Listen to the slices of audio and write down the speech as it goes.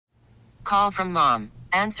Call from mom.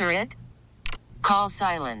 Answer it. Call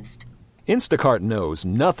silenced. Instacart knows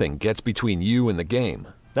nothing gets between you and the game.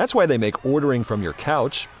 That's why they make ordering from your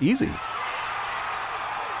couch easy.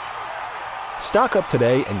 Stock up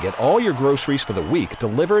today and get all your groceries for the week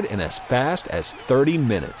delivered in as fast as 30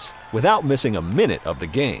 minutes without missing a minute of the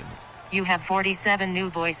game. You have 47 new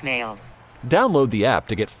voicemails. Download the app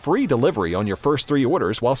to get free delivery on your first 3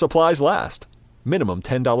 orders while supplies last. Minimum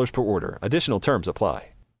 $10 per order. Additional terms apply.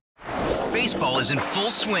 Baseball is in full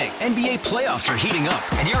swing. NBA playoffs are heating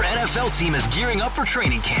up, and your NFL team is gearing up for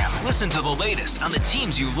training camp. Listen to the latest on the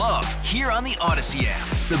teams you love here on the Odyssey app.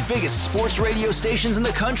 The biggest sports radio stations in the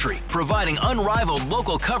country, providing unrivaled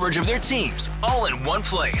local coverage of their teams, all in one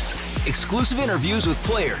place. Exclusive interviews with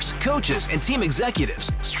players, coaches, and team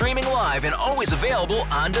executives, streaming live and always available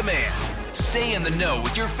on demand. Stay in the know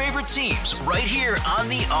with your favorite teams right here on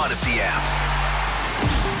the Odyssey app.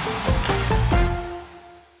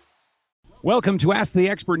 Welcome to Ask the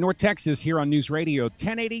Expert North Texas here on News Radio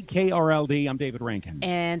 1080 KRLD. I'm David Rankin.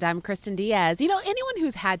 And I'm Kristen Diaz. You know, anyone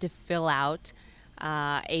who's had to fill out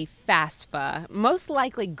a FAFSA most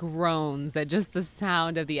likely groans at just the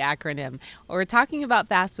sound of the acronym. We're talking about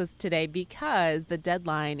FAFSA today because the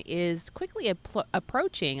deadline is quickly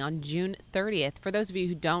approaching on June 30th. For those of you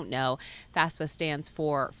who don't know, FAFSA stands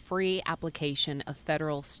for Free Application of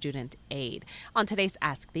Federal Student Aid. On today's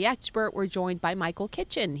Ask the Expert, we're joined by Michael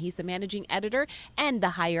Kitchen. He's the managing editor and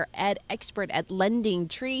the higher ed expert at Lending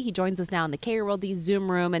Tree. He joins us now in the KRLD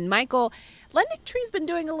Zoom room. And Michael, Lending Tree's been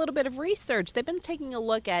doing a little bit of research. They've been taking a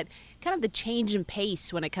look at kind of the change in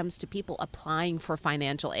pace when it comes to people applying for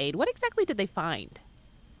financial aid. What exactly did they find?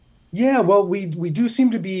 Yeah, well, we do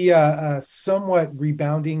seem to be somewhat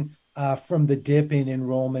rebounding from the dip in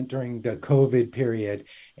enrollment during the COVID period.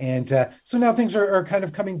 And so now things are kind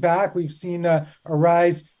of coming back. We've seen a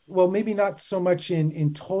rise. Well, maybe not so much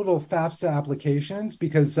in total FAFSA applications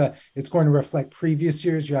because it's going to reflect previous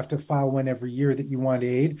years. You have to file one every year that you want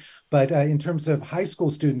aid. But in terms of high school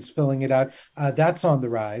students filling it out, that's on the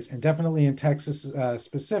rise, and definitely in Texas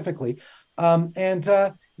specifically. So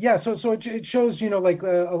it shows, like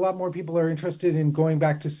a lot more people are interested in going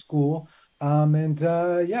back to school. That's,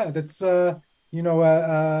 I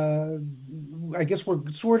guess we're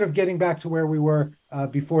sort of getting back to where we were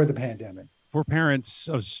before the pandemic. For parents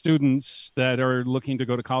of students that are looking to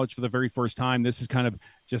go to college for the very first time, this is kind of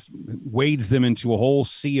just wades them into a whole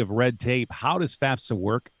sea of red tape. How does FAFSA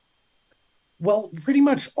work? Well, pretty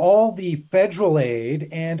much all the federal aid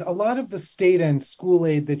and a lot of the state and school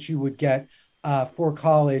aid that you would get for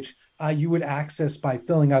college, you would access by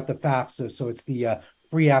filling out the FAFSA. So it's the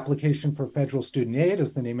free application for federal student aid,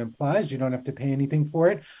 as the name implies. You don't have to pay anything for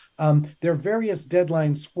it. There are various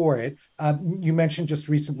deadlines for it. You mentioned just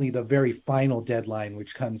recently the very final deadline,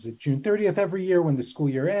 which comes at June 30th every year when the school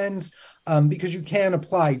year ends, because you can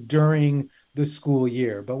apply during the school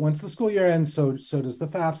year. But once the school year ends, so does the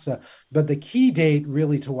FAFSA. But the key date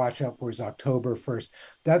really to watch out for is October 1st.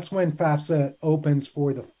 That's when FAFSA opens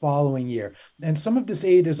for the following year. And some of this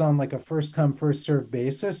aid is on like a first come, first served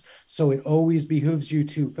basis. So it always behooves you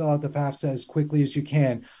to fill out the FAFSA as quickly as you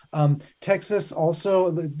can. Texas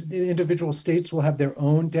also, the individual states will have their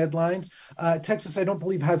own deadlines. Texas, I don't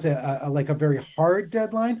believe, has a very hard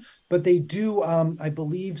deadline, but they do, I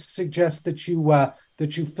believe, suggest that you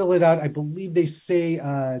fill it out. I believe they say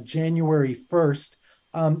January 1st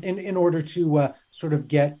in order to sort of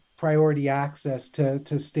get priority access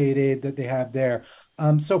to state aid that they have there.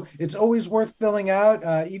 So it's always worth filling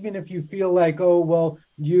out, even if you feel like, oh, well,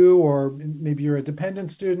 you or maybe you're a dependent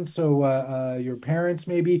student, so your parents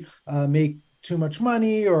maybe make too much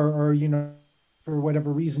money or for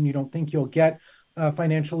whatever reason, you don't think you'll get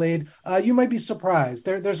financial aid. You might be surprised.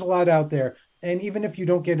 There's a lot out there. And even if you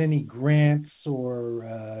don't get any grants or,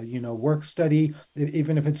 work study,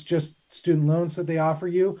 even if it's just student loans that they offer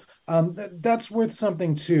you, that's worth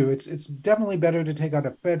something too. It's definitely better to take out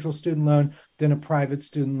a federal student loan than a private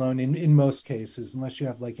student loan in most cases, unless you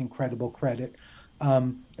have like incredible credit.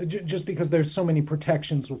 Just because there's so many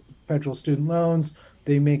protections with federal student loans,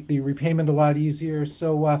 they make the repayment a lot easier.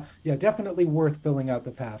 So definitely worth filling out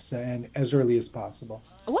the FAFSA and as early as possible.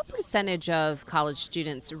 What percentage of college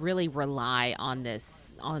students really rely on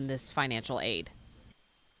this financial aid?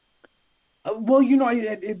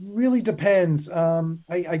 It really depends.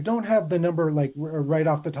 I don't have the number like right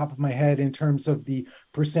off the top of my head in terms of the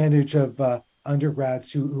percentage of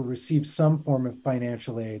undergrads who receive some form of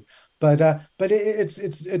financial aid, but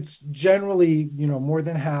it's generally more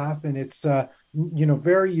than half, and it's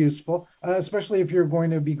very useful, especially if you're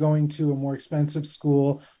going to be going to a more expensive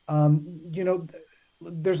school.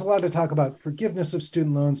 there's a lot of talk about forgiveness of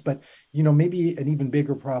student loans, but maybe an even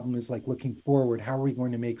bigger problem is like looking forward. How are we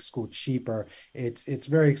going to make school cheaper? It's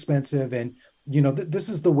very expensive, and this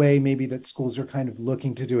is the way maybe that schools are kind of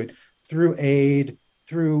looking to do it through aid,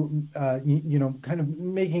 through kind of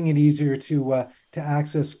making it easier to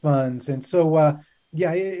access funds, and so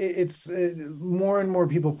yeah, it's more and more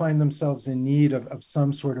people find themselves in need of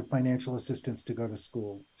some sort of financial assistance to go to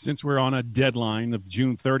school. Since we're on a deadline of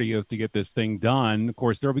June 30th to get this thing done, of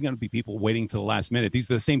course, there are going to be people waiting to the last minute. These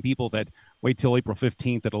are the same people that wait till April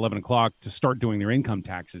 15th at 11 o'clock to start doing their income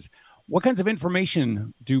taxes. What kinds of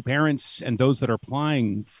information do parents and those that are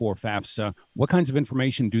applying for FAFSA, what kinds of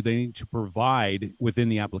information do they need to provide within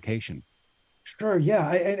the application? Sure. Yeah.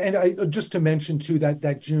 I just to mention too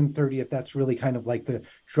that June 30th, that's really kind of like the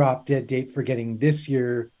drop dead date for getting this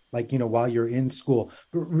year, like, while you're in school.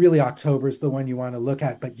 But really October is the one you want to look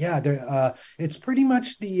at. But yeah, it's pretty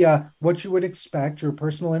much the what you would expect, your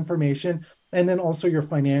personal information, and then also your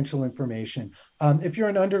financial information. If you're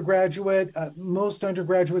an undergraduate, most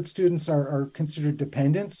undergraduate students are considered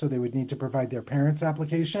dependents, so they would need to provide their parents'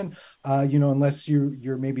 application. Unless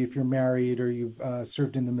you're maybe if you're married or you've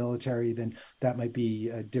served in the military, then that might be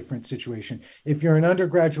a different situation. If you're an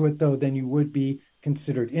undergraduate, though, then you would be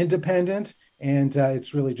considered independent, and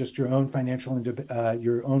it's really just your own financial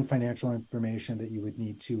information that you would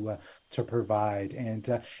need to provide. And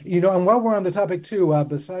and while we're on the topic too,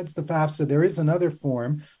 besides the FAFSA, there is another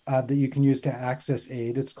form that you can use to access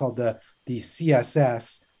aid. It's called the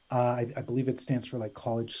CSS. I believe it stands for like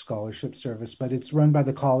College Scholarship Service, but it's run by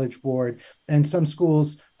the College Board. And some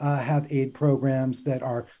schools have aid programs that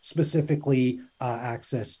are specifically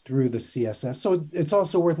accessed through the CSS. So it's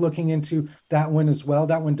also worth looking into that one as well.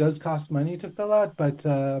 That one does cost money to fill out, but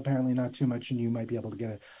apparently not too much. And you might be able to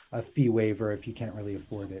get a fee waiver if you can't really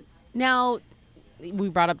afford it. Now, we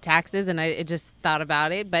brought up taxes, and I just thought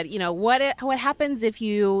about it. But what happens if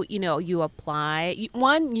you apply?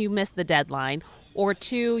 One, you miss the deadline, or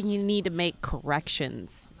two, you need to make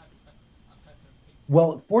corrections.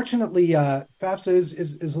 Well, fortunately, FAFSA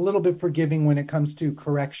is a little bit forgiving when it comes to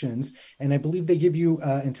corrections, and I believe they give you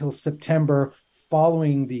until September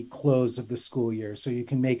following the close of the school year, so you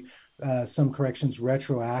can make some corrections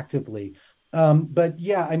retroactively. But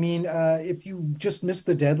yeah, I mean, if you just miss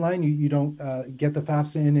the deadline, you don't get the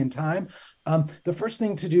FAFSA in time. The first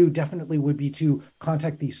thing to do definitely would be to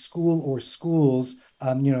contact the school or schools.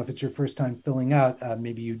 If it's your first time filling out,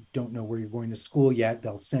 maybe you don't know where you're going to school yet.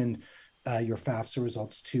 They'll send your FAFSA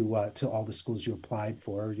results to all the schools you applied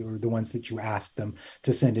for, or the ones that you asked them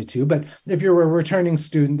to send it to. But if you're a returning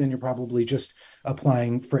student, then you're probably just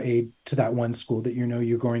applying for aid to that one school that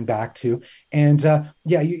you're going back to. And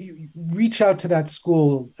yeah, you reach out to that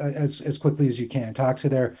school as quickly as you can. Talk to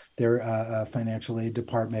their financial aid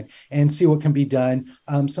department and see what can be done.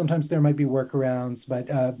 Sometimes there might be workarounds, but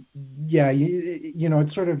yeah,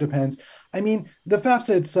 it sort of depends. I mean, the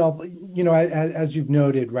FAFSA itself, as you've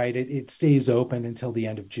noted, right, it stays open until the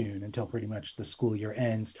end of June, until pretty much the school year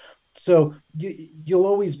ends. So you'll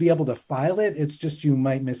always be able to file it. It's just you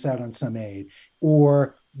might miss out on some aid,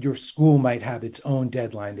 or your school might have its own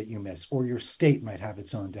deadline that you miss, or your state might have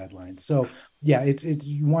its own deadline. So yeah, it's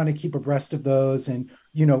you want to keep abreast of those, and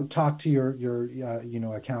talk to your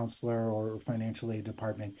a counselor or financial aid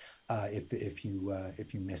department if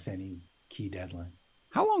you miss any key deadline.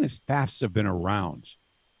 How long has FAFSA been around?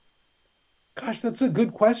 Gosh, that's a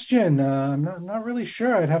good question. I'm not really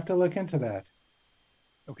sure. I'd have to look into that.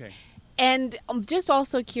 Okay. And I'm just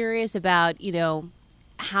also curious about,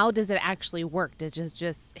 how does it actually work? Does it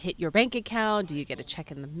just hit your bank account? Do you get a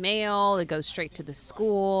check in the mail? It goes straight to the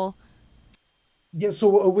school? Yeah,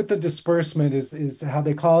 so with the disbursement is how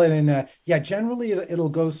they call it, and yeah, generally it'll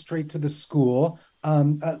go straight to the school,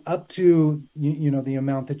 up to the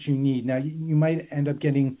amount that you need. Now you might end up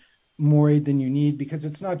getting more aid than you need, because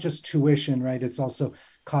it's not just tuition, right? It's also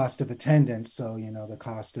cost of attendance. So the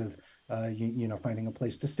cost of finding a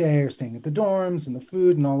place to stay, or staying at the dorms, and the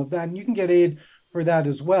food and all of that, and you can get aid for that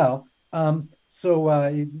as well. With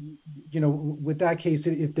that case,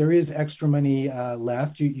 if there is extra money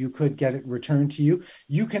left, you could get it returned to you.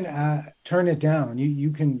 You can turn it down.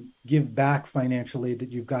 You can give back financial aid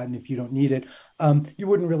that you've gotten if you don't need it. You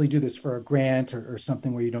wouldn't really do this for a grant or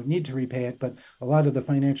something where you don't need to repay it, but a lot of the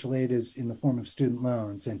financial aid is in the form of student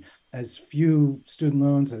loans, and as few student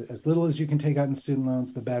loans, as little as you can take out in student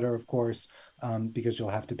loans, the better, of course, because you'll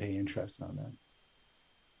have to pay interest on that.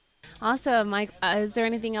 Awesome, Mike. Is there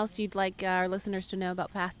anything else you'd like our listeners to know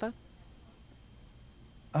about FAFSA?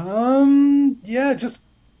 Yeah, just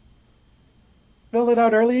fill it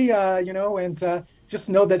out early, and just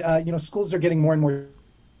know that schools are getting more and more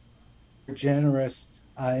generous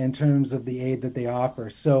in terms of the aid that they offer.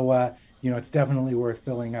 So, it's definitely worth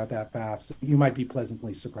filling out that FAFSA. You might be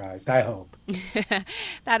pleasantly surprised, I hope.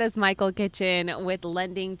 That is Michael Kitchen with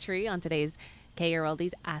Lending Tree on today's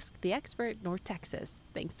KRLD's Ask the Expert, North Texas.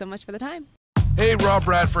 Thanks so much for the time. Hey, Rob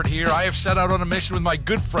Bradford here. I have set out on a mission with my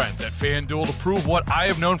good friends at FanDuel to prove what I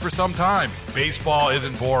have known for some time. Baseball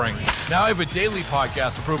isn't boring. Now I have a daily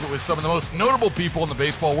podcast to prove it with some of the most notable people in the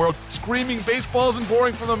baseball world, screaming baseball isn't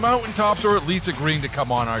boring from the mountaintops, or at least agreeing to come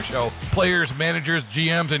on our show. Players, managers,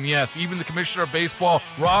 GMs, and yes, even the commissioner of baseball,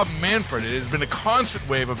 Rob Manfred. It has been a constant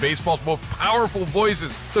wave of baseball's most powerful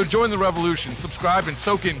voices. So join the revolution. Subscribe and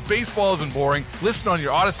soak in Baseball Isn't Boring. Listen on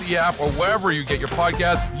your Odyssey app or wherever you get your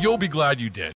podcasts. You'll be glad you did.